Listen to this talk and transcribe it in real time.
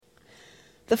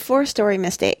The Four-Story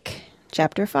Mistake,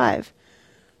 Chapter 5,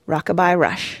 Rockabye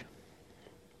Rush.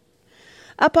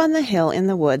 Up on the hill in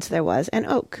the woods there was an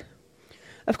oak.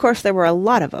 Of course there were a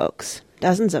lot of oaks,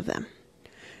 dozens of them.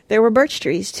 There were birch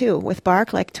trees, too, with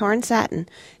bark like torn satin,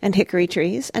 and hickory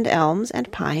trees, and elms,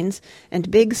 and pines, and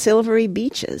big silvery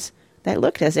beeches that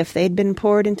looked as if they'd been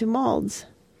poured into molds.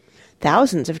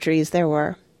 Thousands of trees there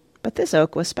were, but this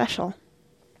oak was special.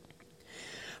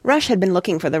 Rush had been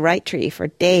looking for the right tree for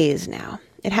days now.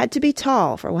 It had to be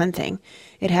tall, for one thing.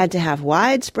 It had to have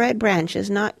widespread branches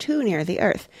not too near the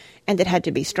earth, and it had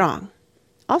to be strong.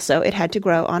 Also, it had to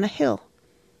grow on a hill.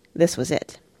 This was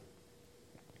it.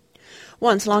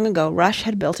 Once, long ago, Rush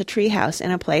had built a tree house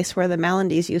in a place where the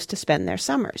Mellandys used to spend their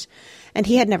summers, and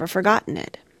he had never forgotten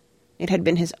it. It had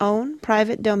been his own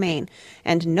private domain,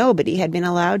 and nobody had been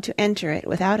allowed to enter it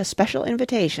without a special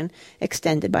invitation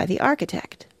extended by the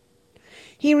architect.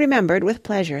 He remembered with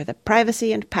pleasure the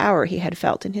privacy and power he had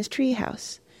felt in his tree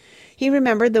house. He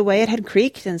remembered the way it had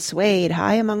creaked and swayed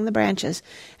high among the branches,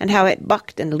 and how it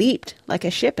bucked and leaped like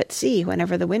a ship at sea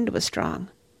whenever the wind was strong.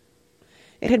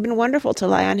 It had been wonderful to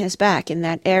lie on his back in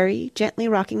that airy, gently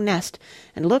rocking nest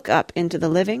and look up into the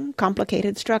living,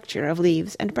 complicated structure of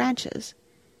leaves and branches.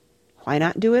 Why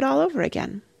not do it all over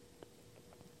again?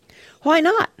 "Why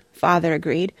not?" Father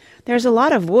agreed. "There's a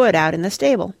lot of wood out in the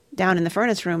stable. Down in the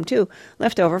furnace room, too,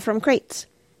 left over from crates.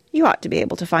 You ought to be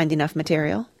able to find enough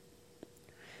material."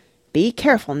 "Be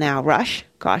careful now, Rush,"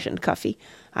 cautioned Cuffy.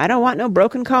 "I don't want no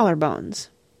broken collarbones."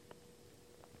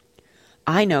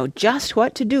 "I know just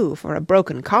what to do for a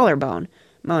broken collarbone,"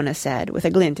 Mona said, with a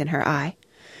glint in her eye.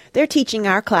 "They're teaching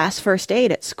our class first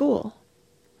aid at school."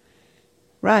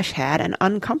 Rush had an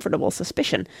uncomfortable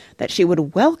suspicion that she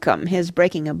would welcome his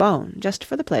breaking a bone just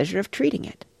for the pleasure of treating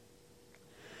it.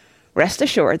 "Rest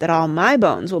assured that all my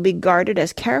bones will be guarded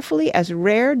as carefully as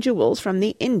rare jewels from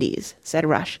the Indies," said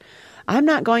Rush. "I'm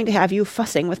not going to have you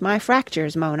fussing with my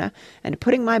fractures, Mona, and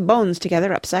putting my bones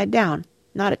together upside down.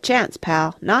 Not a chance,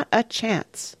 pal, not a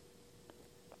chance."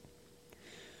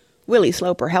 Willie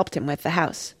Sloper helped him with the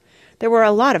house. There were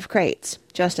a lot of crates,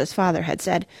 just as Father had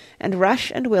said, and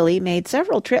Rush and Willie made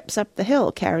several trips up the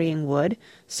hill carrying wood,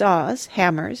 saws,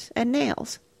 hammers, and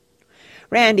nails.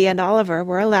 Randy and Oliver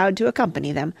were allowed to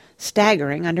accompany them,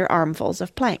 staggering under armfuls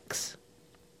of planks.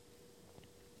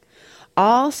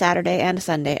 All Saturday and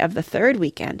Sunday of the third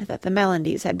weekend that the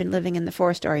Mellandys had been living in the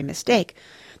Four-Story Mistake,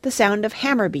 the sound of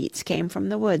hammer beats came from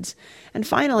the woods, and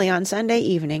finally on Sunday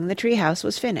evening the treehouse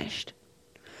was finished.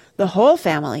 The whole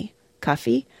family,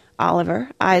 Cuffy,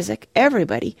 Oliver, Isaac,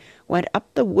 everybody, went up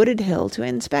the wooded hill to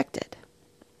inspect it.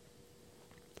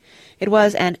 It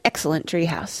was an excellent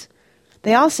treehouse.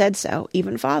 They all said so,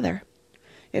 even Father.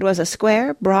 It was a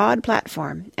square, broad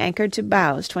platform, anchored to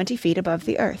boughs 20 feet above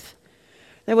the earth.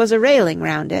 There was a railing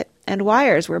round it, and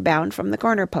wires were bound from the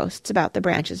corner posts about the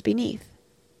branches beneath.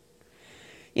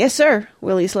 "Yes, sir,"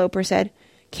 Willie Sloper said.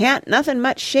 "Can't nothing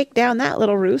much shake down that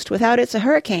little roost without it's a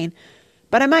hurricane.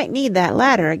 But I might need that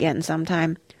ladder again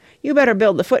sometime. You better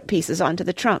build the foot pieces onto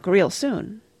the trunk real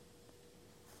soon."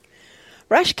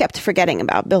 Rush kept forgetting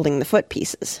about building the foot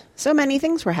pieces. So many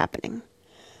things were happening.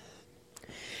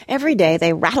 Every day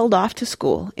they rattled off to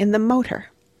school in the motor.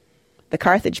 The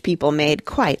Carthage people made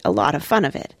quite a lot of fun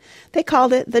of it. They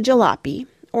called it the jalopy,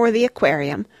 or the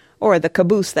aquarium, or the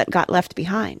caboose that got left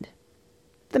behind.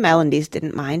 The Mellandys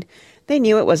didn't mind. They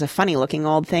knew it was a funny-looking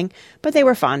old thing, but they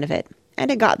were fond of it,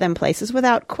 and it got them places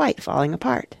without quite falling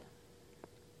apart.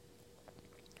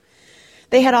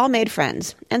 They had all made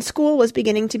friends, and school was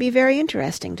beginning to be very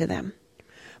interesting to them.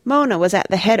 Mona was at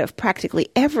the head of practically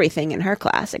everything in her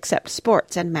class except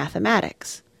sports and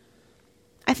mathematics.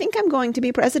 "I think I'm going to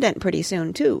be president pretty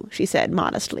soon, too," she said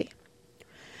modestly.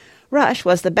 Rush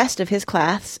was the best of his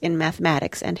class in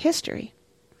mathematics and history.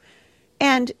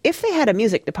 "And if they had a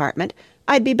music department,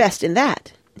 I'd be best in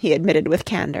that," he admitted with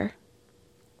candor.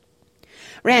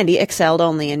 Randy excelled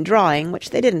only in drawing,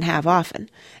 which they didn't have often,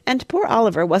 and poor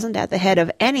Oliver wasn't at the head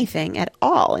of anything at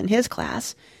all in his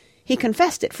class. He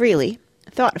confessed it freely,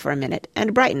 thought for a minute,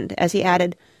 and brightened as he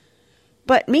added,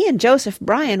 "But me and Joseph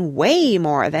Bryan way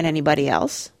more than anybody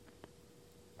else."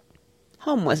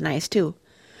 Home was nice, too.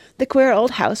 The queer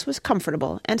old house was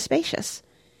comfortable and spacious.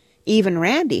 Even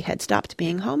Randy had stopped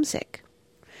being homesick.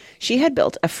 She had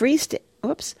built a feeding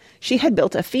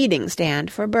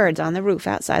stand for birds on the roof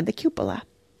outside the cupola.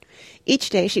 Each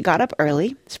day she got up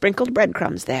early, sprinkled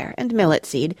breadcrumbs there and millet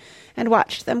seed, and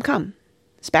watched them come.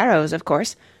 Sparrows, of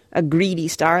course, a greedy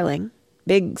starling,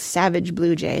 big savage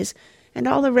blue jays, and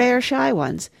all the rare shy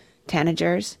ones,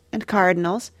 tanagers and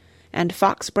cardinals, and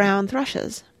fox-brown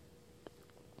thrushes.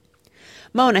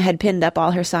 Mona had pinned up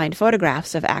all her signed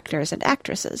photographs of actors and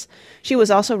actresses. She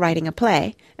was also writing a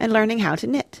play and learning how to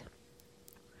knit.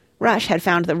 Rush had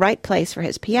found the right place for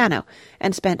his piano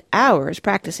and spent hours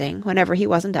practicing whenever he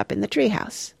wasn't up in the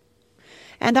treehouse.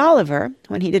 And Oliver,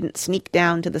 when he didn't sneak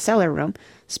down to the cellar room,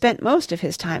 spent most of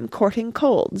his time courting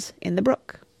colds in the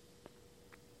brook.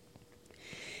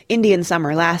 Indian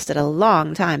summer lasted a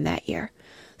long time that year,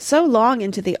 so long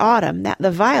into the autumn that the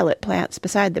violet plants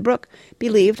beside the brook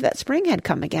believed that spring had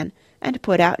come again and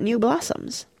put out new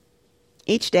blossoms.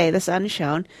 Each day the sun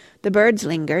shone, the birds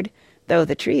lingered, though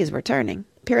the trees were turning,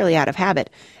 purely out of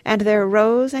habit, and their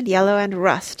rose and yellow and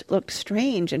rust looked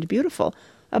strange and beautiful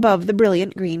above the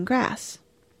brilliant green grass.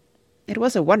 It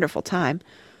was a wonderful time,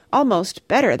 almost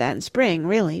better than spring,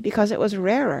 really, because it was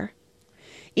rarer.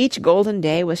 Each golden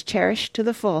day was cherished to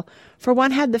the full, for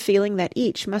one had the feeling that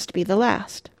each must be the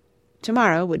last.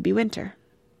 Tomorrow would be winter.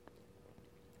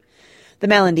 The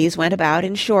Mellandys went about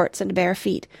in shorts and bare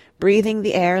feet, breathing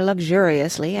the air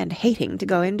luxuriously and hating to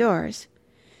go indoors.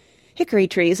 Hickory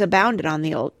trees abounded on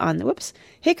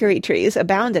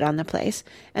the place,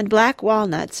 and black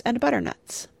walnuts and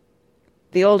butternuts.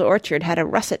 The old orchard had a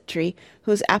russet tree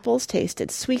whose apples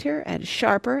tasted sweeter and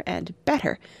sharper and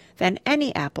better than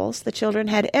any apples the children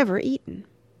had ever eaten.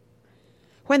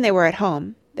 When they were at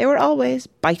home, they were always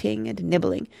biting and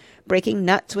nibbling, breaking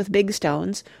nuts with big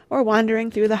stones, or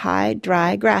wandering through the high,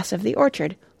 dry grass of the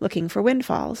orchard, looking for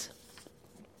windfalls.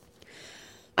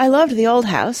 "I loved the old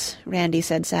house," Randy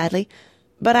said sadly,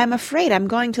 "but I'm afraid I'm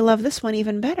going to love this one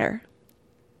even better."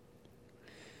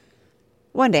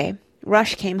 One day,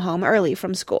 Rush came home early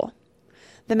from school.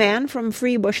 The man from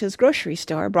Freebush's grocery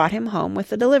store brought him home with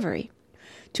the delivery: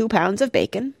 2 pounds of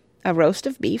bacon, a roast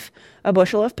of beef, a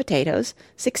bushel of potatoes,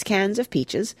 6 cans of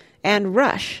peaches, and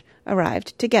Rush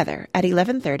arrived together at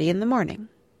 11:30 in the morning.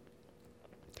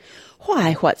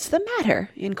 "Why, what's the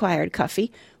matter?" inquired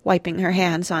Cuffy, wiping her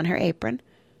hands on her apron.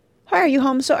 "Why are you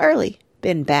home so early?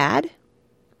 Been bad?"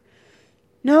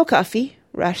 "No, Cuffy,"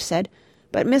 Rush said,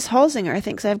 "but Miss Holsinger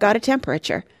thinks I've got a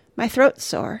temperature. My throat's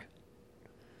sore."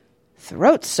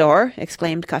 "Throat sore!"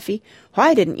 exclaimed Cuffy.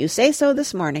 "Why didn't you say so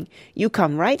this morning? You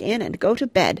come right in and go to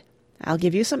bed. I'll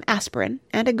give you some aspirin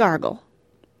and a gargle."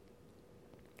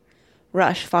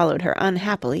 Rush followed her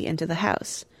unhappily into the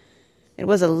house. It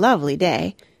was a lovely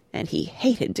day, and he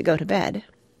hated to go to bed.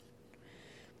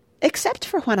 "Except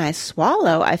for when I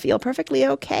swallow, I feel perfectly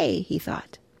okay," he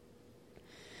thought.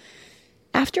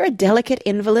 After a delicate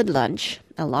invalid lunch,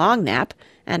 a long nap,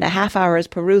 and a half-hour's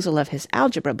perusal of his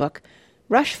algebra book,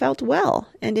 Rush felt well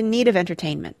and in need of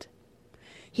entertainment.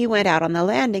 He went out on the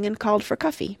landing and called for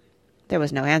Cuffy. There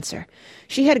was no answer.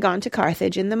 She had gone to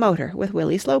Carthage in the motor with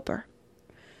Willie Sloper.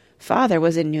 Father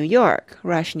was in New York,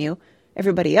 Rush knew.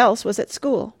 Everybody else was at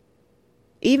school.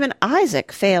 Even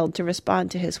Isaac failed to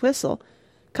respond to his whistle.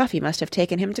 Cuffy must have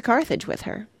taken him to Carthage with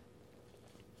her.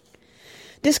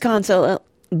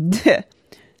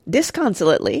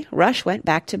 Disconsolately, Rush went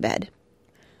back to bed.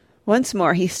 Once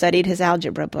more he studied his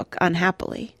algebra book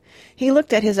unhappily. He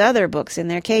looked at his other books in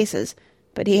their cases,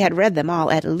 but he had read them all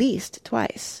at least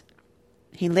twice.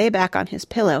 He lay back on his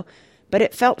pillow, but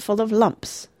it felt full of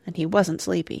lumps, and he wasn't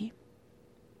sleepy.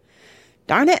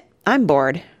 "Darn it, I'm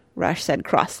bored," Rush said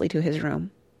crossly to his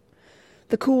room.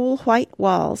 The cool white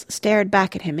walls stared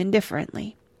back at him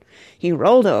indifferently. He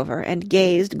rolled over and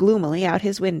gazed gloomily out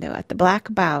his window at the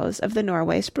black boughs of the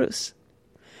Norway spruce.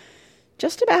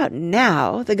 Just about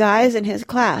now the guys in his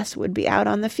class would be out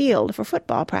on the field for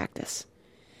football practice.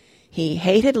 He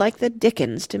hated like the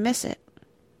dickens to miss it.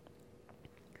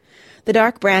 The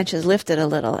dark branches lifted a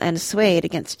little and swayed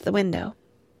against the window.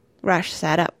 Rush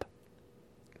sat up.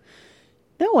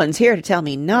 "No one's here to tell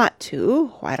me not to.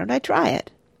 Why don't I try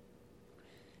it?"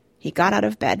 He got out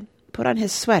of bed, put on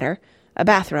his sweater, a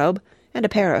bathrobe, and a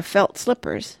pair of felt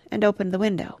slippers, and opened the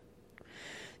window.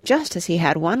 Just as he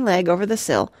had one leg over the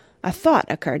sill, a thought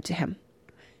occurred to him.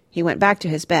 He went back to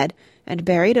his bed and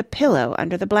buried a pillow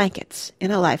under the blankets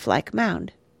in a lifelike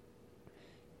mound.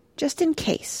 "Just in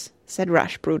case," said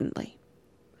Rush prudently.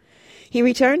 He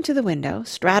returned to the window,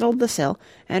 straddled the sill,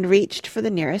 and reached for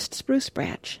the nearest spruce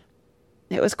branch.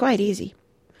 It was quite easy.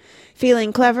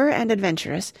 Feeling clever and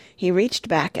adventurous, he reached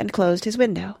back and closed his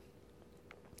window.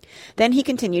 Then he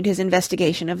continued his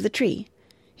investigation of the tree.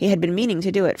 He had been meaning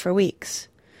to do it for weeks.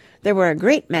 There were a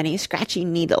great many scratchy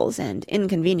needles and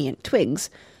inconvenient twigs,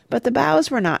 but the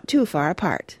boughs were not too far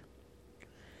apart.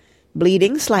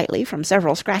 Bleeding slightly from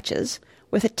several scratches,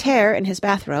 with a tear in his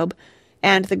bathrobe,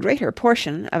 and the greater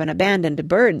portion of an abandoned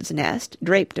bird's nest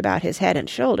draped about his head and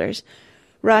shoulders,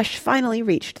 Rush finally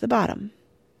reached the bottom.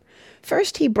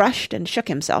 First he brushed and shook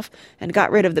himself, and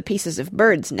got rid of the pieces of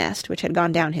bird's nest which had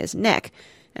gone down his neck,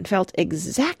 and felt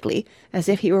exactly as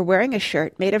if he were wearing a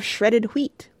shirt made of shredded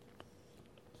wheat.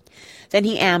 Then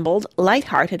he ambled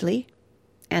light-heartedly,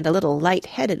 and a little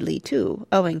light-headedly too,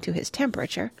 owing to his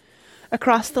temperature,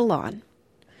 across the lawn.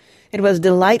 It was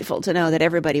delightful to know that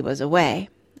everybody was away.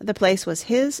 The place was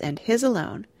his and his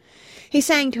alone. He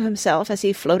sang to himself as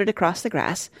he floated across the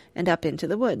grass and up into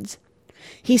the woods.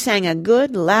 He sang a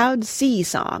good, loud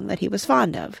sea-song that he was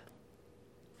fond of.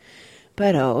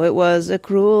 But oh, it was a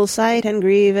cruel sight, and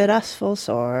grieved us full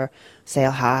sore.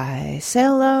 Sail high,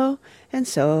 sail low, and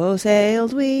so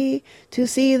sailed we, to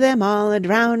see them all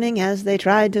a-drowning as they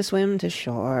tried to swim to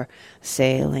shore,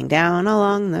 sailing down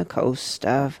along the coast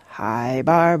of High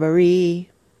Barbary.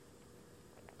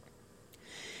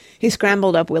 He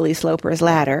scrambled up Willie Sloper's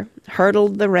ladder,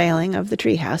 hurdled the railing of the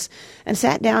tree-house, and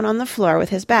sat down on the floor with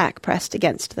his back pressed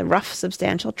against the rough,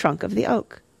 substantial trunk of the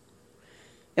oak.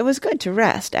 It was good to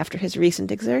rest after his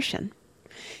recent exertion.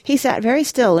 He sat very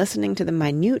still, listening to the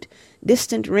minute,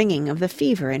 distant ringing of the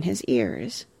fever in his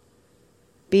ears.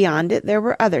 Beyond it there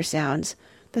were other sounds,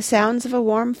 the sounds of a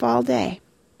warm fall day.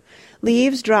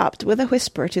 Leaves dropped with a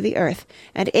whisper to the earth,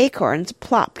 and acorns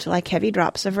plopped like heavy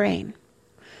drops of rain.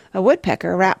 A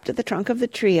woodpecker rapped at the trunk of the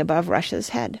tree above Rush's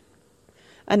head.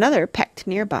 Another pecked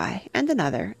near by, and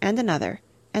another, and another,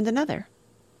 and another.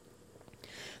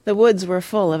 The woods were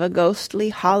full of a ghostly,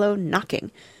 hollow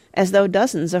knocking, as though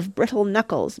dozens of brittle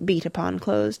knuckles beat upon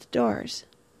closed doors.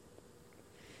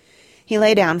 He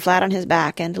lay down flat on his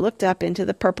back and looked up into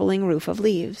the purpling roof of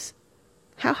leaves.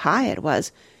 How high it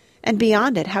was, and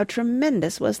beyond it how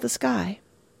tremendous was the sky.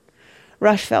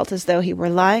 Rush felt as though he were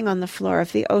lying on the floor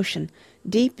of the ocean,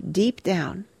 deep, deep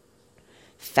down.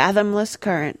 Fathomless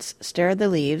currents stirred the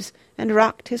leaves and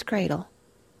rocked his cradle.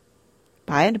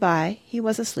 By and by he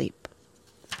was asleep.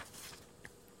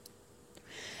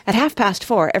 At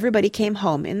 4:30 everybody came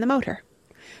home in the motor.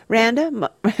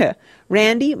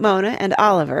 Randy, Mona, and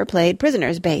Oliver played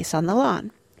prisoner's base on the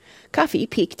lawn. Cuffy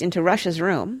peeked into Rush's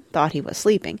room, thought he was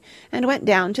sleeping, and went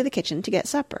down to the kitchen to get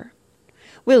supper.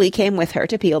 Willie came with her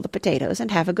to peel the potatoes and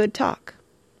have a good talk.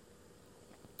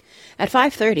 At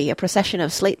 5:30 a procession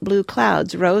of slate-blue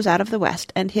clouds rose out of the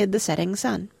west and hid the setting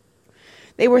sun.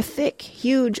 They were thick,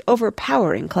 huge,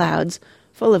 overpowering clouds,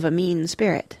 full of a mean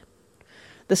spirit.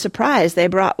 The surprise they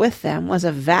brought with them was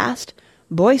a vast,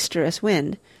 boisterous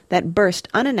wind that burst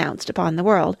unannounced upon the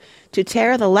world to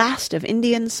tear the last of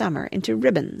Indian summer into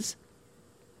ribbons.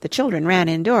 The children ran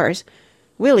indoors.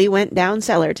 Willie went down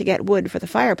cellar to get wood for the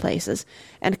fireplaces,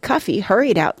 and Cuffy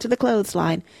hurried out to the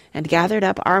clothesline and gathered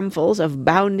up armfuls of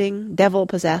bounding,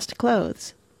 devil-possessed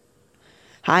clothes.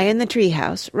 High in the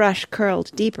tree-house, Rush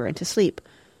curled deeper into sleep,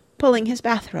 pulling his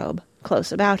bathrobe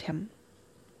close about him.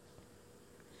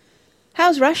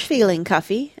 "How's Rush feeling,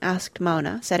 Cuffy?" asked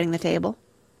Mona, setting the table.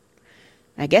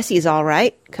 "I guess he's all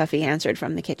right," Cuffy answered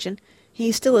from the kitchen.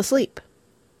 "He's still asleep."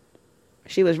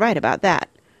 She was right about that.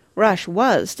 Rush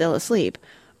was still asleep,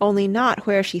 only not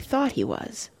where she thought he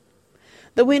was.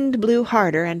 The wind blew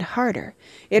harder and harder.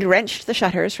 It wrenched the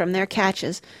shutters from their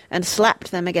catches and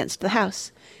slapped them against the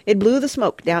house. It blew the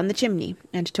smoke down the chimney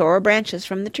and tore branches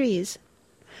from the trees.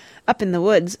 Up in the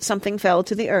woods something fell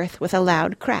to the earth with a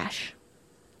loud crash.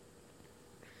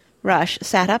 Rush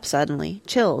sat up suddenly,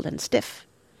 chilled and stiff.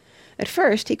 At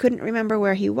first he couldn't remember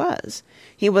where he was.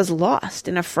 He was lost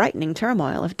in a frightening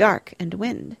turmoil of dark and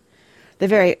wind. The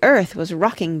very earth was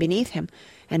rocking beneath him,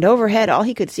 and overhead all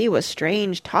he could see was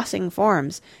strange tossing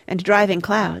forms and driving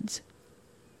clouds.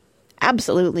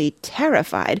 Absolutely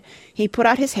terrified, he put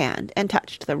out his hand and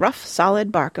touched the rough,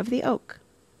 solid bark of the oak.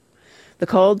 The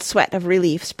cold sweat of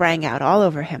relief sprang out all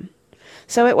over him.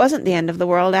 So it wasn't the end of the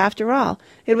world after all.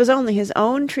 It was only his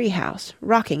own tree-house,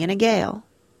 rocking in a gale.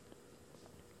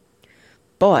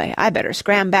 "Boy, I better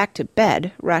scram back to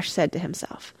bed," Rush said to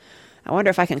himself. "I wonder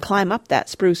if I can climb up that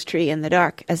spruce tree in the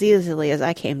dark as easily as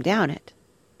I came down it."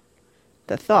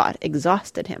 The thought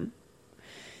exhausted him.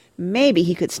 Maybe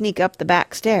he could sneak up the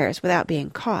back stairs without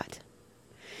being caught.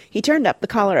 He turned up the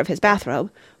collar of his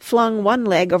bathrobe, flung one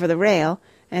leg over the rail,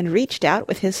 and reached out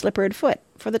with his slippered foot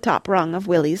for the top rung of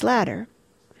Willie's ladder.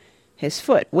 His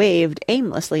foot waved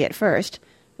aimlessly at first,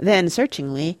 then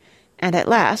searchingly, and at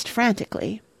last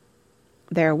frantically.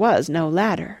 There was no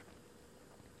ladder.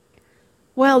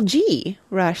 "Well, gee,"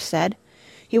 Rush said.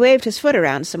 He waved his foot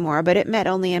around some more, but it met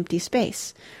only empty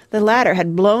space. The ladder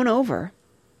had blown over.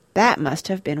 That must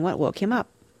have been what woke him up.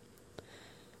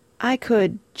 "I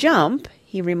could jump,"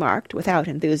 he remarked without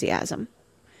enthusiasm.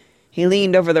 He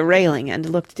leaned over the railing and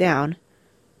looked down.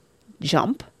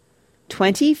 Jump?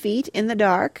 20 feet in the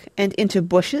dark and into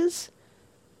bushes?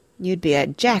 You'd be a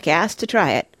jackass to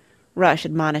try it, Rush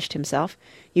admonished himself.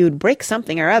 You'd break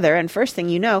something or other, and first thing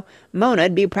you know,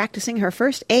 Mona'd be practicing her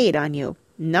first aid on you.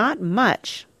 Not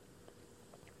much.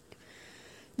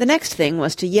 The next thing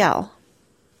was to yell.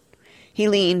 He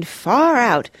leaned far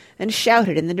out and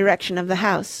shouted in the direction of the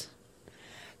house.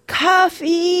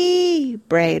 "Cuffy!"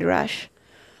 brayed Rush.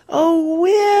 "Oh,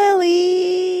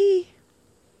 Willie!"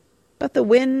 But the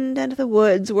wind and the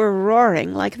woods were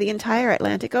roaring like the entire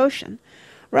Atlantic Ocean.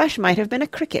 Rush might have been a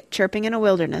cricket chirping in a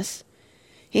wilderness.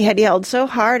 He had yelled so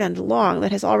hard and long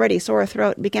that his already sore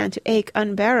throat began to ache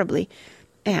unbearably,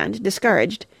 and,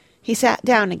 discouraged, he sat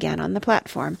down again on the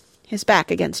platform, his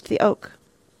back against the oak.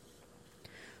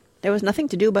 There was nothing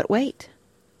to do but wait.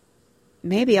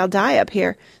 "Maybe I'll die up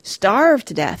here, starve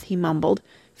to death," he mumbled,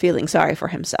 feeling sorry for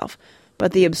himself,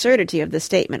 but the absurdity of the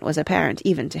statement was apparent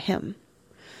even to him.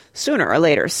 Sooner or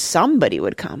later somebody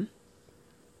would come.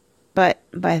 But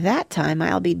by that time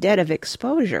I'll be dead of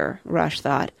exposure, Rush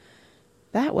thought.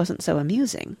 That wasn't so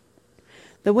amusing.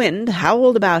 The wind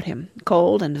howled about him,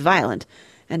 cold and violent,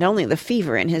 and only the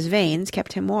fever in his veins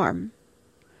kept him warm.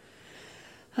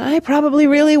 "I probably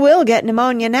really will get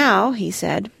pneumonia now," he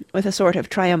said, with a sort of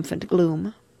triumphant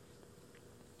gloom.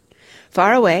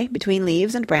 Far away, between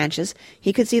leaves and branches,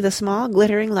 he could see the small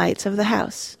glittering lights of the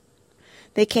house.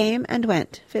 They came and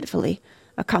went fitfully,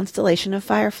 a constellation of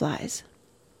fireflies.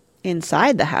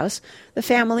 Inside the house, the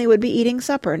family would be eating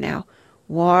supper now,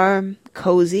 warm,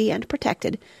 cozy, and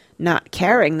protected, not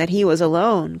caring that he was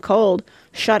alone, cold,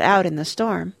 shut out in the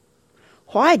storm.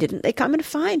 Why didn't they come and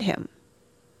find him?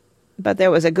 But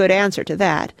there was a good answer to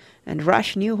that, and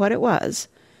Rush knew what it was.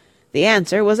 The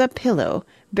answer was a pillow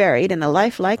buried in a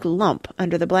lifelike lump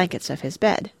under the blankets of his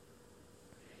bed.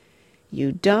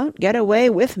 "You don't get away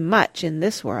with much in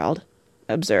this world,"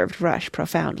 observed Rush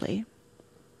profoundly.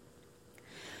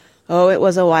 Oh, it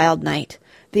was a wild night.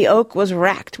 The oak was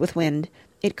racked with wind.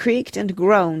 It creaked and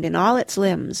groaned in all its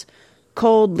limbs.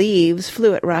 Cold leaves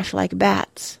flew at Rush like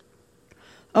bats.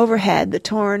 Overhead, the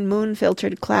torn,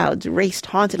 moon-filtered clouds raced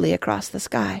hauntedly across the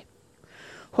sky.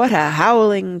 What a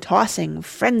howling, tossing,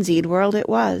 frenzied world it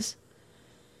was.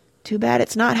 Too bad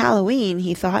it's not Halloween,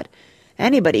 he thought.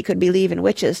 Anybody could believe in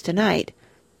witches tonight.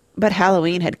 But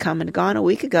Halloween had come and gone a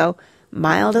week ago,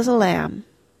 mild as a lamb.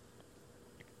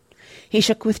 He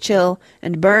shook with chill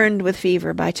and burned with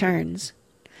fever by turns.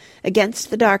 Against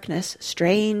the darkness,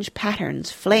 strange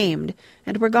patterns flamed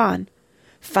and were gone.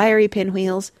 Fiery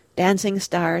pinwheels, dancing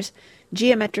stars,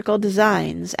 geometrical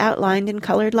designs outlined in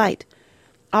colored light,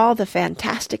 all the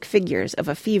fantastic figures of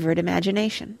a fevered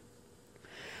imagination.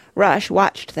 Rush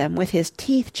watched them with his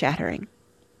teeth chattering.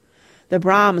 The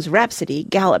Brahms Rhapsody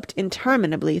galloped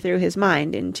interminably through his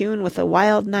mind in tune with the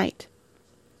wild night.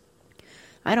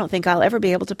 I don't think I'll ever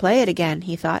be able to play it again,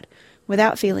 he thought,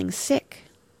 without feeling sick.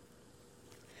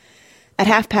 At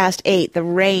 8:30, the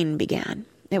rain began.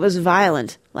 It was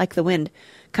violent, like the wind,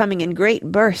 coming in great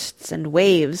bursts and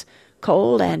waves,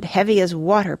 cold and heavy as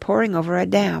water pouring over a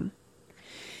dam.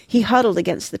 He huddled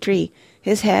against the tree,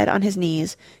 his head on his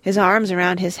knees, his arms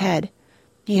around his head.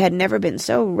 He had never been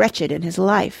so wretched in his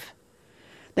life.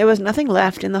 There was nothing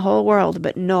left in the whole world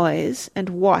but noise and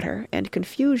water and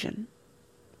confusion.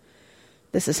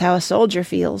 This is how a soldier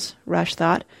feels, Rush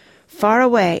thought, far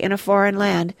away in a foreign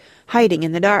land, hiding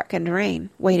in the dark and rain,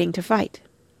 waiting to fight.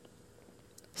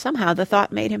 Somehow the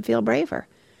thought made him feel braver.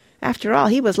 After all,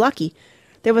 he was lucky.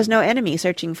 There was no enemy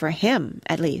searching for him,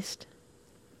 at least.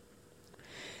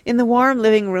 In the warm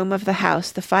living room of the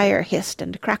house the fire hissed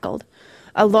and crackled.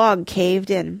 A log caved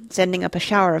in, sending up a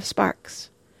shower of sparks.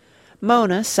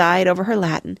 Mona sighed over her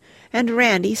Latin, and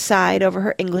Randy sighed over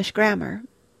her English grammar.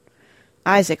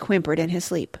 Isaac whimpered in his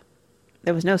sleep.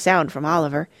 There was no sound from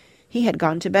Oliver. He had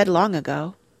gone to bed long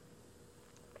ago.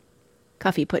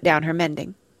 Cuffy put down her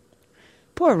mending.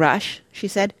 "Poor Rush," she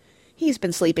said. "He's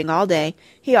been sleeping all day.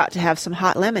 He ought to have some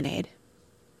hot lemonade."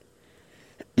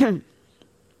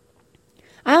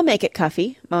 "I'll make it,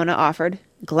 Cuffy," Mona offered,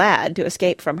 glad to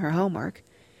escape from her homework.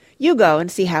 "You go and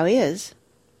see how he is."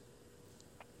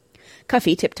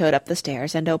 Cuffy tiptoed up the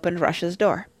stairs and opened Rush's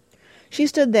door. She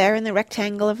stood there in the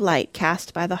rectangle of light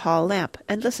cast by the hall lamp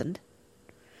and listened.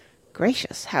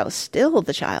 Gracious, how still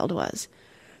the child was!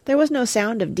 There was no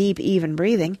sound of deep, even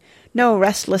breathing, no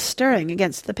restless stirring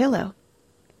against the pillow.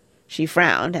 She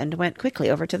frowned and went quickly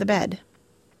over to the bed.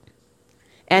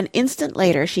 An instant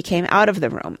later she came out of the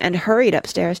room and hurried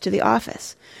upstairs to the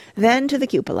office, then to the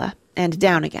cupola, and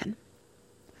down again.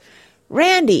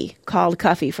 "Randy!" called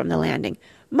Cuffy from the landing.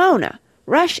 "Mona!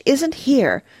 Rush isn't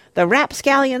here. The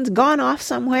rapscallion's gone off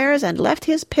somewheres and left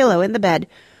his pillow in the bed.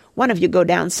 One of you go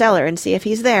down cellar and see if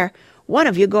he's there. One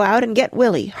of you go out and get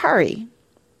Willie. Hurry!"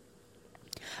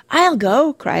 "I'll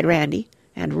go," cried Randy,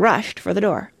 and rushed for the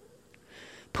door.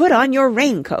 "Put on your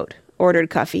raincoat," ordered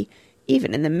Cuffy,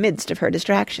 even in the midst of her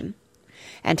distraction.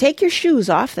 "And take your shoes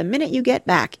off the minute you get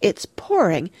back. It's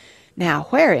pouring. Now,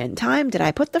 where in time did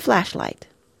I put the flashlight?"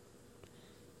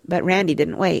 But Randy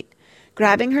didn't wait.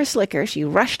 Grabbing her slicker, she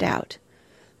rushed out.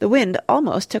 The wind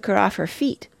almost took her off her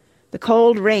feet. The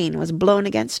cold rain was blown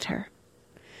against her.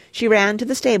 She ran to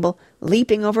the stable,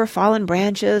 leaping over fallen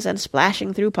branches and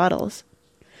splashing through puddles.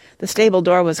 The stable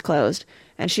door was closed,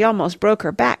 and she almost broke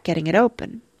her back getting it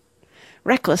open.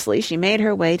 Recklessly she made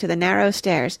her way to the narrow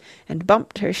stairs and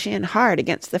bumped her shin hard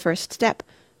against the first step,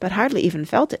 but hardly even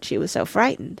felt it, she was so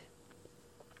frightened.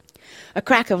 A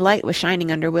crack of light was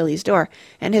shining under Willie's door,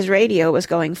 and his radio was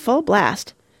going full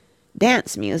blast.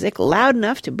 Dance music loud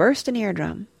enough to burst an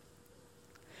eardrum.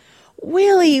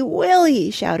 "Willie,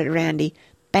 Willie!" shouted Randy,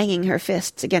 banging her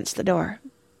fists against the door.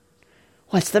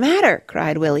 "What's the matter?"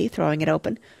 cried Willie, throwing it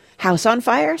open. "House on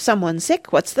fire? Someone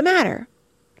sick? What's the matter?"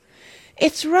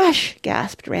 "It's Rush!"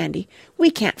 gasped Randy.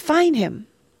 "We can't find him."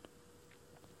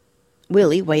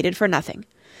 Willie waited for nothing.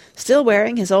 Still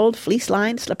wearing his old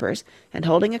fleece-lined slippers and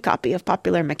holding a copy of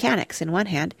Popular Mechanics in one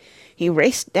hand, he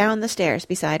raced down the stairs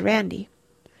beside Randy.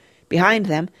 Behind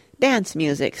them, dance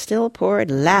music still poured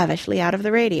lavishly out of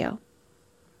the radio.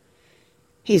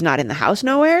 "He's not in the house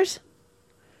nowheres?"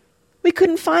 "We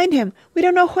couldn't find him. We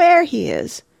don't know where he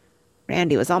is."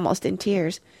 Randy was almost in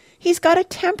tears. "He's got a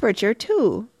temperature,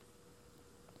 too."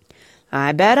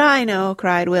 "I bet I know,"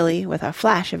 cried Willie, with a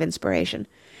flash of inspiration.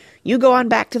 "You go on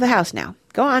back to the house now.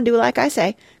 Go on, do like I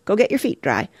say. Go get your feet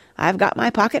dry. I've got my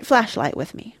pocket flashlight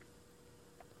with me."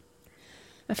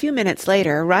 A few minutes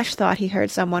later, Rush thought he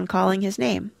heard someone calling his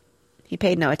name. He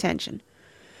paid no attention.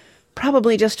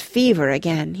 "Probably just fever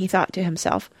again," he thought to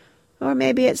himself. "Or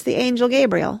maybe it's the angel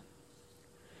Gabriel."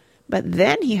 But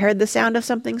then he heard the sound of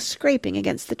something scraping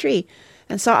against the tree,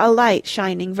 and saw a light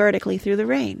shining vertically through the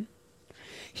rain.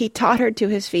 He tottered to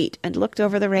his feet and looked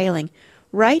over the railing,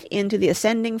 right into the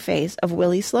ascending face of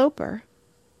Willie Sloper.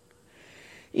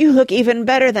 "You look even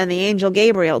better than the angel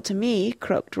Gabriel to me,"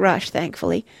 croaked Rush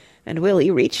thankfully, and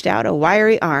Willie reached out a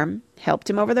wiry arm, helped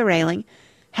him over the railing,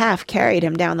 half carried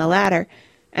him down the ladder,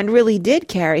 and really did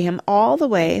carry him all the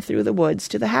way through the woods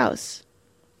to the house.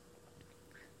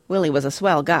 Willie was a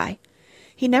swell guy.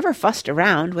 He never fussed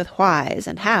around with whys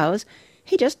and hows.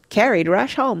 He just carried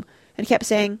Rush home and kept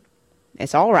saying,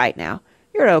 "It's all right now.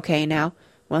 You're okay now.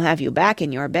 We'll have you back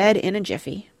in your bed in a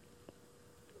jiffy."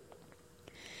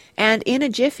 And in a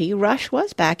jiffy Rush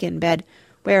was back in bed,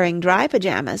 wearing dry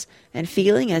pajamas and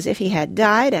feeling as if he had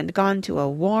died and gone to a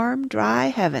warm, dry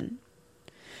heaven.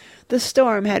 The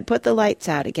storm had put the lights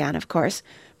out again, of course,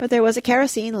 but there was a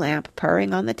kerosene lamp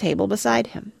purring on the table beside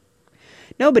him.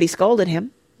 Nobody scolded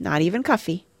him, not even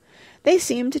Cuffy. They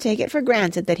seemed to take it for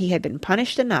granted that he had been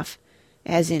punished enough,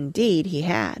 as indeed he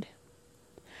had.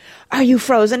 "Are you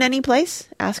frozen any place?"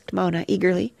 asked Mona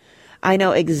eagerly. "I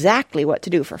know exactly what to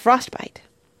do for frostbite."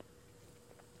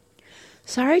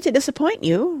 "Sorry to disappoint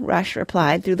you," Rush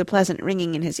replied through the pleasant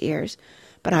ringing in his ears,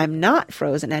 "but I'm not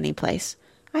frozen any place.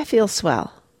 I feel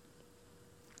swell."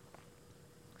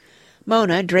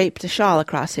 Mona draped a shawl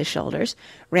across his shoulders,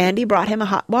 Randy brought him a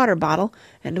hot water bottle,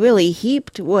 and Willie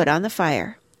heaped wood on the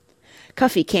fire.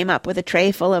 Cuffy came up with a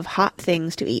tray full of hot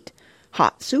things to eat,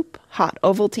 hot soup, hot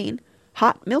Ovaltine,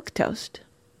 hot milk toast.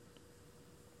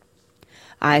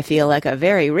 "I feel like a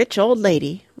very rich old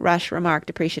lady," Rush remarked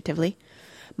appreciatively.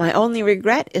 "My only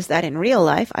regret is that in real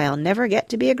life I'll never get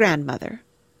to be a grandmother."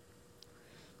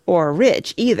 "Or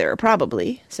rich either,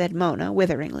 probably," said Mona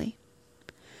witheringly.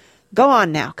 "Go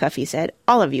on now," Cuffy said.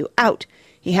 "All of you, out.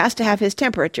 He has to have his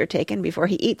temperature taken before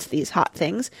he eats these hot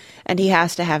things, and he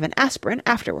has to have an aspirin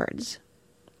afterwards."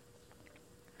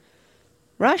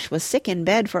 Rush was sick in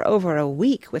bed for over a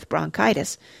week with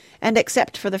bronchitis, and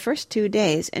except for the first 2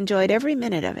 days enjoyed every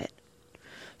minute of it.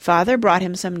 Father brought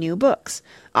him some new books,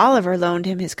 Oliver loaned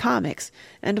him his comics,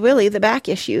 and Willie the back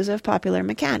issues of Popular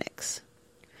Mechanics.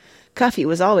 Cuffy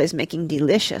was always making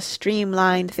delicious,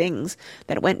 streamlined things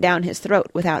that went down his throat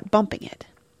without bumping it.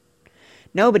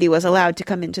 Nobody was allowed to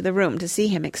come into the room to see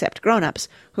him except grown-ups,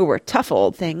 who were tough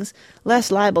old things, less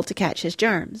liable to catch his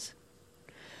germs.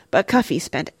 But Cuffy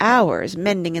spent hours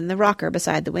mending in the rocker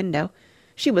beside the window.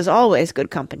 She was always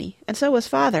good company, and so was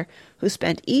Father, who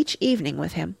spent each evening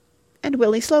with him, and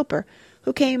Willie Sloper,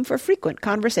 who came for frequent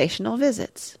conversational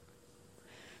visits.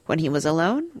 When he was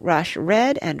alone, Rush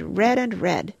read and read and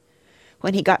read.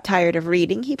 When he got tired of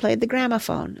reading, he played the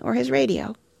gramophone or his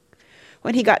radio.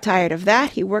 When he got tired of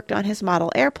that, he worked on his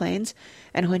model airplanes,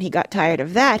 and when he got tired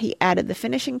of that, he added the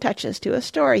finishing touches to a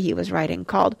story he was writing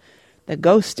called The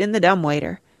Ghost in the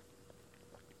Dumbwaiter.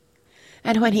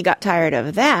 And when he got tired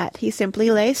of that, he simply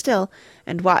lay still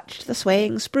and watched the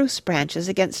swaying spruce branches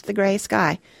against the grey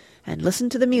sky, and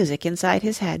listened to the music inside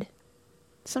his head.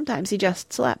 Sometimes he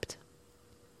just slept.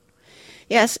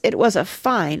 Yes, it was a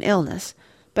fine illness,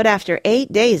 but after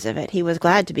 8 days of it he was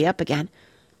glad to be up again,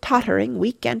 tottering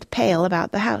weak and pale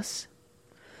about the house.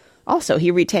 Also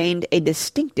he retained a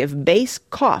distinctive bass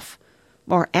cough,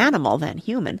 more animal than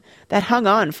human, that hung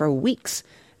on for weeks,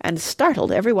 and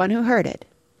startled everyone who heard it.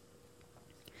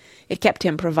 It kept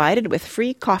him provided with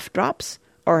free cough drops,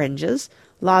 oranges,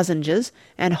 lozenges,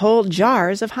 and whole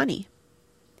jars of honey.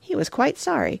 He was quite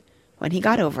sorry when he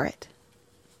got over it.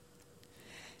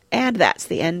 And that's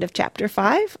the end of Chapter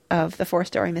 5 of The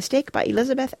Four-Story Mistake by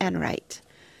Elizabeth Ann Wright.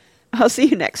 I'll see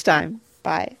you next time.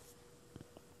 Bye.